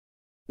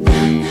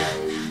Thanks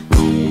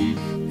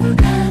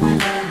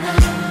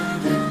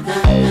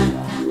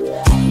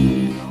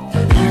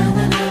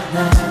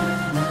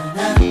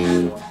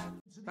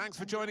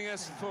for joining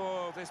us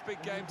for this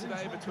big game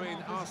today between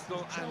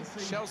Arsenal and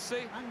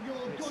Chelsea.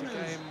 It's a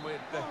game with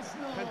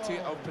plenty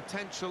of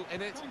potential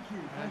in it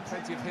and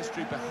plenty of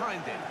history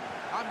behind it.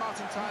 I'm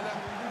Martin Tyler,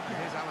 and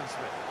here's Alan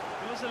Smith.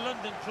 Well, as a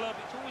London club,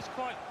 it's always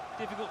quite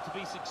difficult to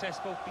be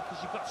successful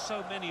because you've got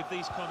so many of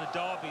these kind of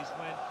derbies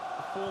when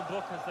the form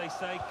book, as they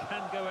say,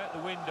 can go out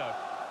the window.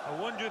 I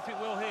wonder if it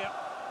will here.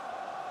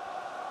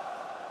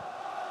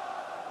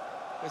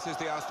 This is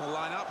the Arsenal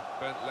lineup.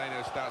 Bernd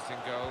Leno starts in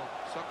goal.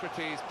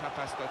 Socrates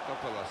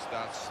Papastatopoulos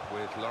starts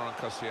with Laurent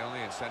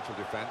Koscielny in central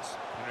defence.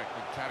 Henrik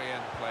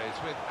Mkhitaryan plays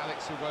with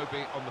Alex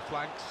Iwobi on the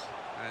flanks.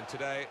 And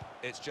today,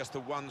 it's just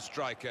the one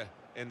striker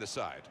in the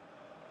side.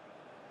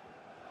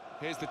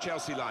 Here's the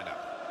Chelsea lineup.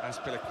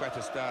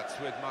 Azpilicueta starts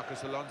with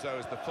Marcos Alonso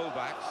as the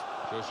fullbacks.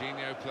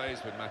 Jorginho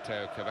plays with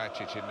Mateo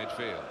Kovacic in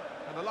midfield.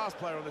 And the last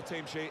player on the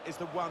team sheet is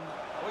the one...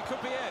 Oh, he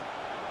could be in.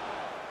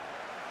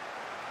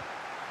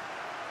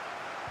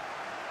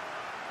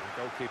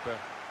 Goalkeeper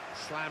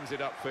slams it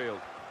upfield.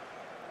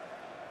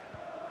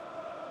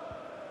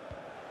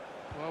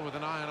 Well, with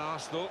an eye on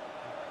Arsenal,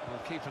 we'll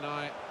keep an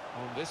eye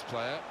on this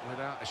player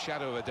without a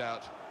shadow of a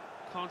doubt.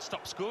 Can't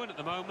stop scoring at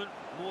the moment,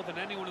 more than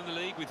anyone in the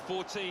league with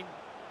 14.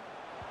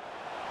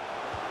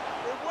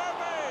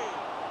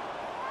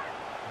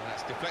 And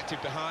that's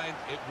deflected behind.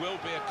 It will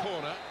be a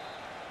corner.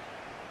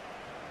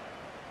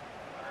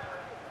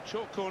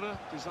 Short corner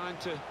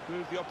designed to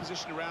move the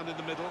opposition around in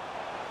the middle.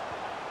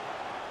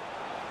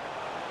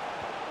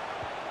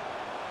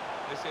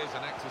 This is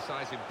an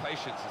exercise in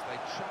patience as they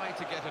try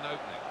to get an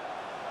opening.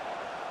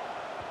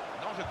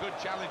 Not a good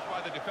challenge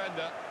by the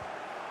defender.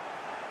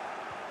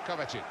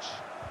 Kovacic,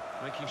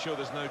 making sure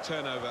there's no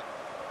turnover.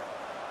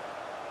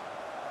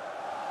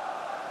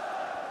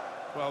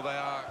 Well, they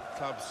are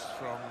clubs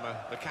from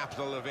the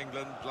capital of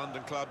England,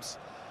 London clubs,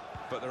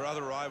 but there are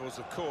other rivals,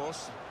 of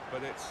course.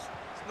 But it's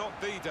not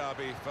the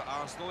derby for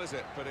Arsenal, is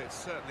it? But it's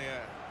certainly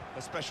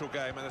a special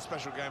game, and a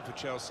special game for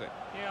Chelsea.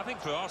 Yeah, I think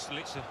for Arsenal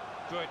it's a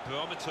great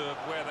barometer of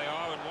where they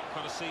are and what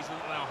kind of season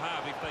they'll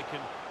have. If they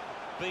can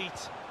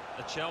beat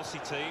a Chelsea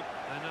team,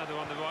 they know they're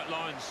on the right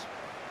lines.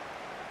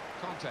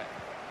 Conte.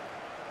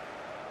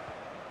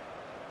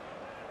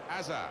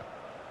 Hazard.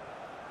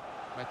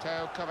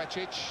 Mateo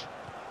Kovacic.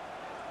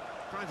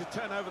 Trying to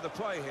turn over the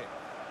play here.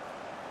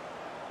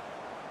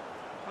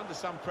 Under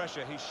some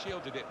pressure, he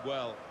shielded it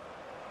well.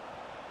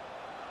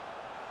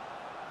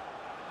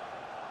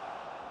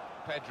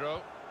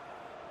 Pedro.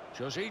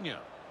 Jorginho.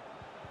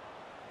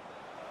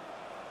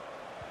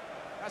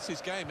 That's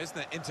his game, isn't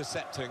it?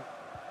 Intercepting.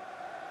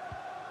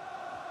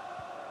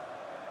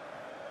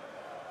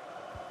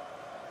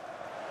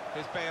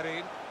 Here's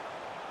Bellerin.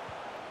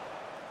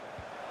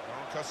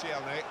 Laurent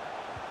Koscielny.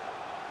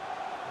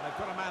 And they've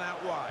got a man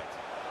out wide.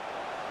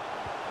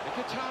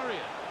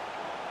 Mkhitaryan.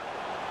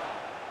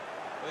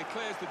 Well, he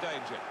clears the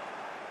danger.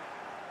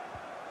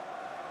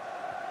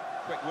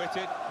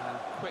 Quick-witted and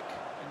quick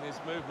in his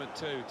movement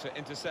too to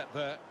intercept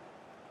there.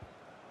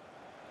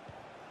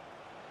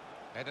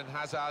 Eden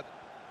Hazard.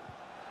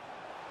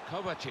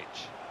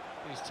 Kovacic.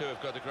 These two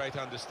have got a great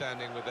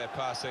understanding with their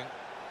passing.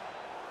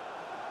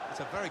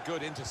 It's a very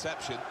good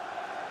interception.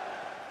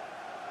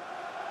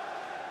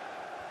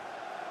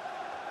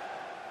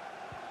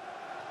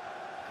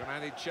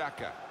 Granit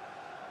Xhaka.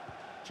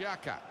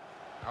 Xhaka.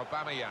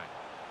 Aubameyang.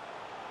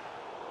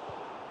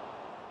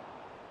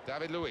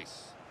 David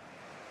Luiz.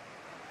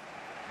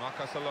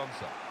 Marcos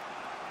Alonso.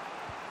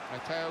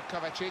 Mateo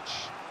Kovacic.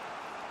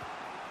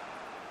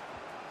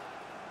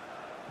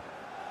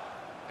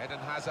 Eden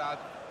Hazard.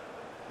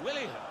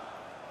 Willian.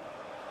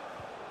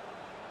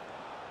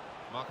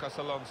 Marcos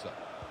Alonso.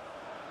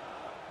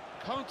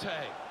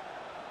 Conte.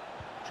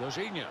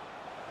 Jorginho.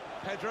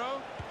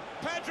 Pedro.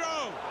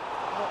 Pedro!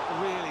 Not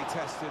really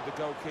tested the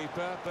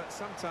goalkeeper, but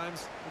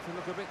sometimes it can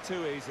look a bit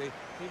too easy.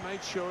 He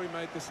made sure he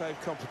made the save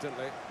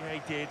competently. Yeah,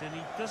 he did, and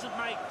he doesn't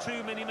make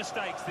too many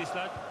mistakes, this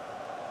lad.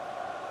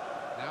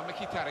 Now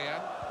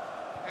Mkhitaryan.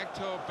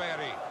 Hector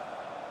Bellerin.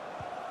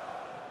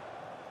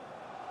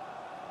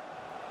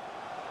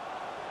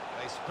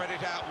 They spread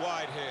it out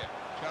wide here.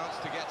 Chance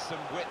to get some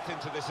width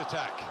into this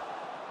attack.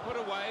 Put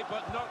away,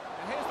 but not...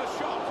 And here's the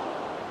shot.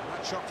 And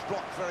that shot's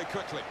blocked very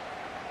quickly.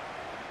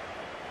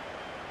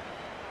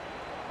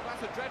 Well,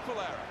 that's a dreadful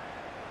error.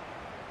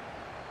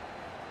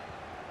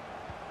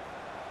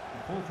 The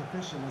fourth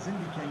official has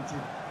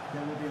indicated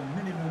there will be a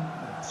minimum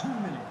of 2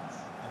 minutes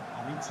of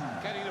added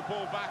time. Getting the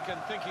ball back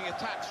and thinking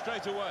attack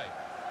straight away.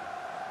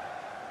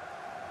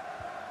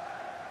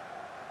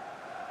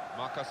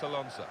 Marcos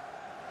Alonso.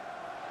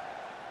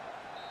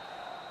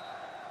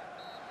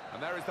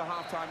 And there is the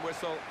half-time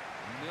whistle,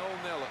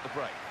 0-0 at the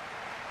break.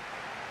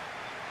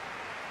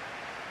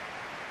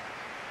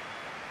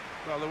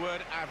 Well, the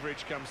word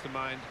average comes to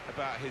mind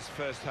about his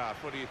first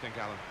half. What do you think,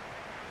 Alan?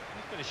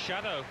 He's got a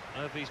shadow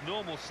of his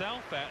normal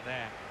self out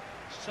there.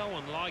 So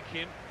unlike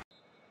him.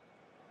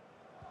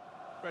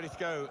 Ready to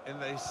go in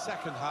the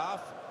second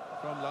half.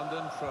 From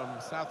London, from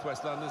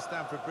southwest London,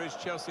 Stamford Bridge,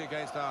 Chelsea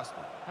against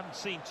Arsenal. Haven't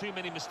seen too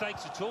many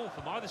mistakes at all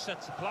from either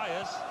sets of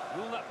players.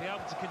 Will that be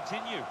able to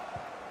continue?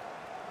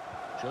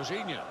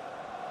 Jorginho.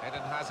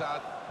 Eden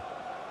Hazard.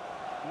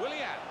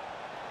 Willian.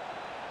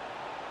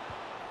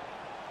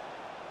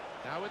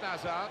 Now with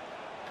Hazard.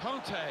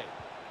 Conte.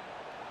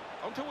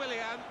 On to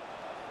Willian.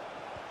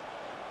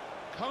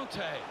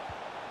 Conte.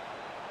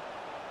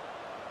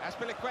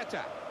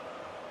 Azpilicueta.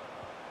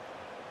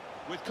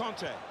 With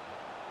Conte.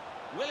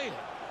 Willian.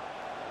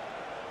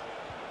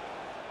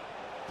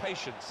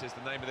 Patience is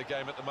the name of the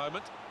game at the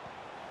moment.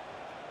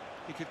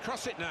 He could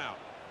cross it now.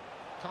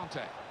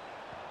 Conte.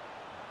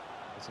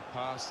 It's a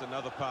pass,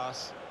 another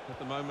pass. At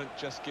the moment,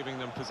 just giving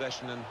them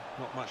possession and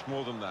not much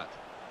more than that.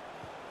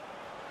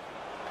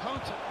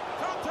 Conte!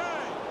 Conte!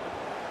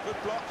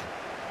 Good block.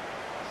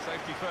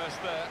 Safety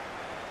first there.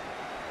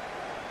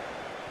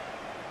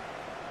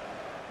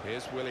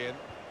 Here's Willian.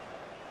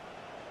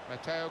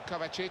 Mateo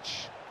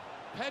Kovacic.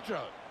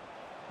 Pedro.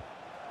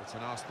 It's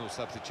an Arsenal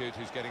substitute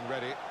who's getting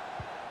ready.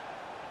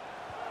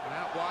 And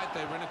out wide,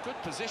 they were in a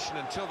good position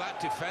until that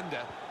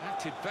defender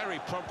acted very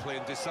promptly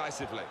and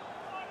decisively.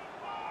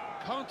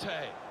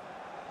 Conte.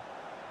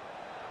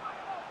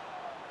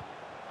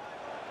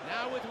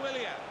 Now with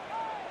Willian.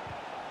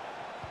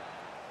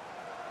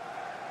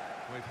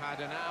 We've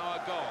had an hour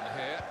gone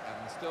here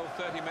and still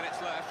 30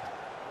 minutes left.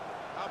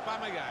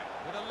 Aubameyang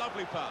with a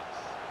lovely pass.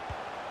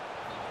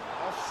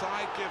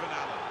 Offside given,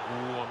 Alan.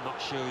 Oh, I'm not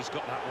sure he's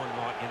got that one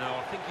right, you know.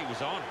 I think he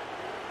was on.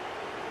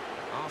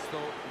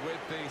 Arsenal with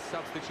the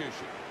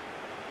substitution.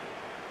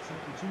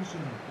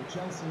 Substitution for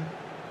Chelsea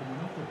coming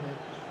off the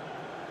pitch.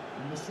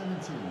 Number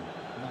 17,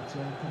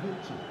 Mateo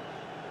Kovacic.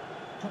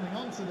 Coming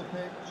onto the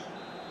pitch,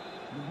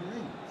 number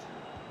 8,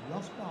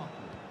 Ross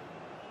Barkley.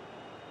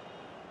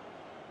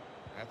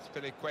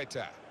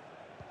 Azpilicueta.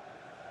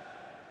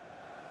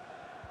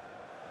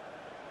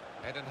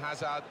 Eden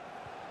Hazard.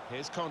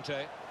 Here's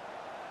Conte.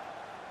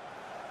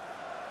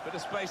 Bit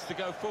of space to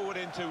go forward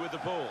into with the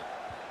ball.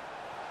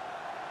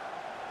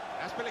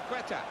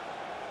 Azpilicueta.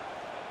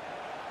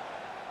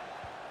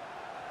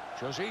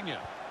 Jorginho.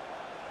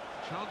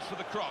 Chance for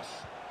the cross.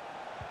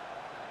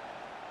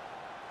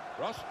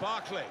 Ross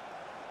Barkley.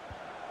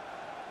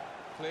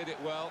 Cleared it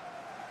well.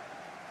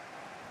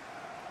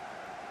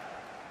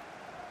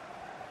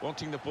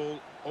 Wanting the ball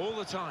all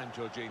the time,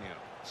 Jorginho.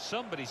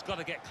 Somebody's got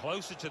to get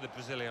closer to the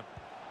Brazilian.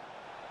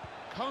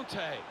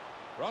 Conte.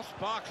 Ross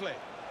Barkley.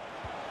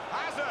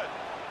 Hazard!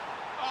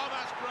 Oh,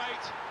 that's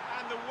great.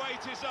 And the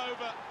wait is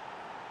over.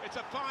 It's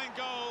a fine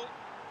goal.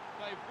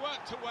 They've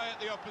worked away at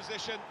the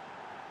opposition.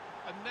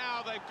 And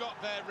now they've got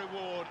their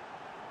reward.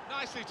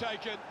 Nicely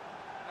taken.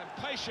 And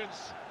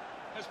patience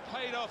has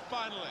paid off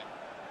finally.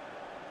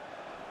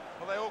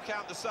 Well, they all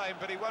count the same,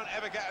 but he won't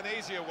ever get an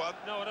easier one.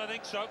 No, I don't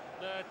think so.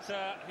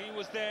 That he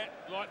was there,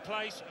 right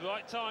place,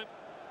 right time.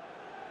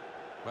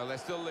 Well, they're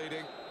still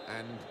leading,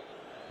 and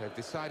they've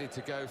decided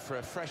to go for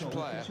a fresh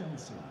player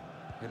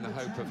in the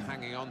hope of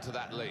hanging on to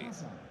that lead.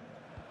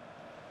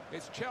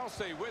 It's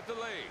Chelsea with the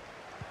lead.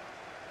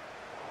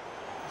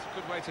 It's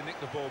a good way to nick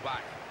the ball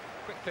back.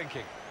 Quick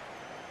thinking.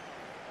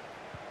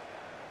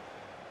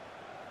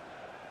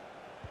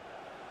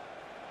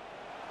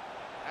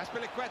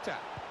 Azpilicueta.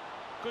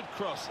 Good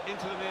cross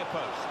into the near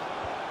post.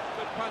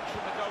 Good punch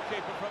from the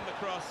goalkeeper from the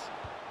cross.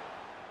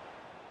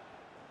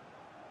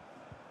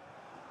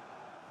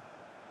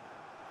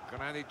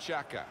 Granit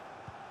Xhaka.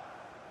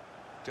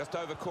 Just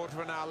over quarter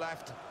of an hour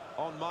left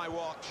on my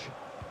watch.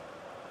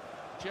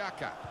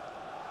 Xhaka.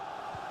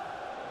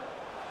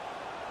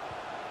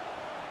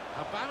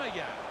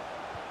 Aubameyang.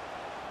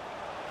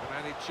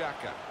 Granit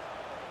Xhaka.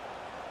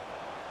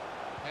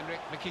 Henrik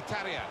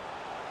Mkhitaryan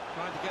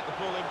trying to get the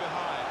ball in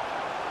behind.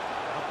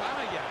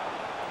 Aubameyang.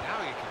 Now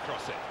he can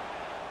cross it.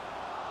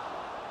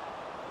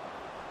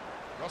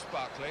 Ross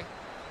Barkley.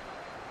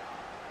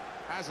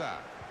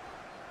 Hazard.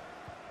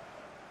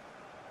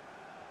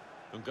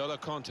 N'Golo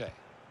Conte.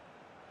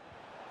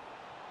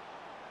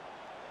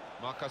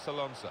 Marcos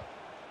Alonso.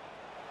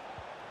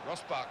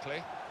 Ross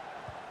Barkley.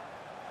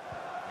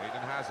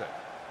 Eden Hazard.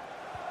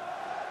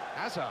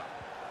 Hazard.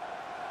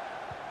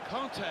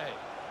 Conte.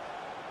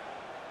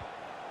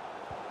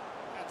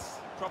 That's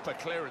proper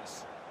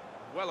clearance.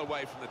 Well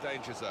away from the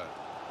danger zone.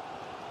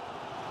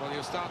 Well,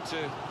 you'll start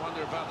to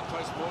wonder about the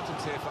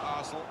post-mortems here for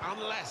Arsenal,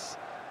 unless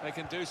they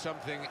can do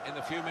something in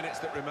the few minutes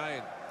that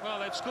remain.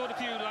 Well, they've scored a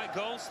few late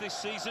goals this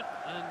season,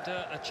 and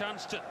a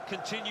chance to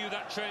continue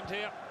that trend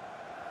here.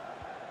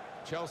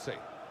 Chelsea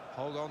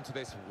hold on to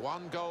this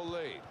one-goal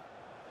lead.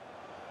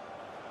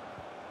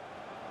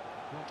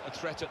 Not a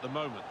threat at the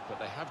moment, but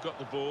they have got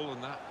the ball,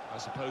 and that, I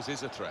suppose,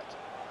 is a threat.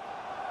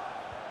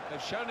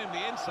 They've shown him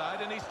the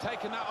inside, and he's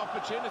taken that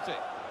opportunity.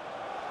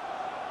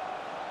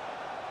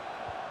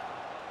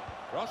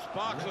 Ross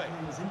Barkley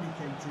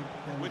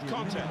with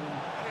Conte.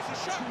 And it's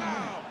a shot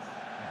now!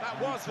 That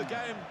was the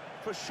game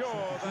for sure.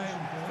 They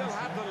still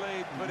have the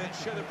lead, but it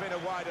should have been a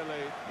wider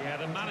lead. Yeah,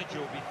 the manager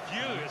will be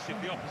furious if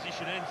the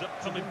opposition ends up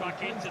coming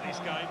back into this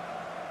game.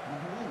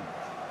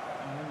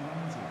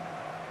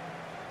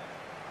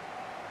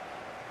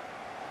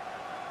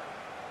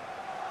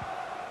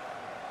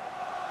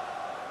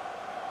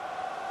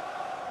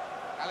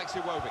 Alex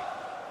Iwobi.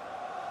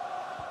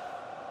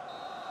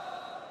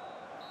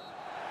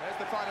 There's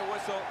the final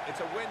whistle. It's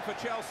a win for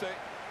Chelsea. It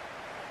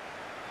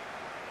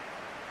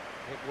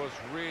was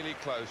really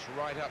close,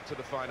 right up to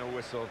the final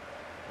whistle,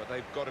 but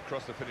they've got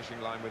across the finishing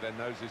line with their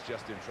noses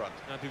just in front.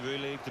 I'd be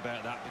relieved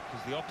about that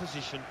because the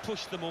opposition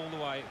pushed them all the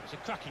way. It was a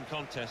cracking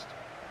contest.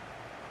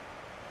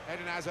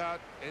 Eden Hazard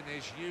in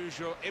his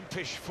usual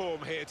impish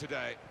form here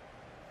today.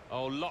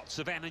 Oh, lots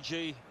of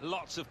energy,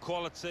 lots of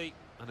quality,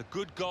 and a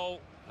good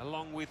goal,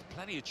 along with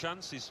plenty of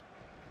chances.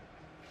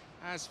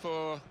 As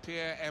for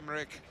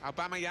Pierre-Emerick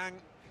Aubameyang,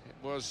 it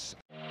was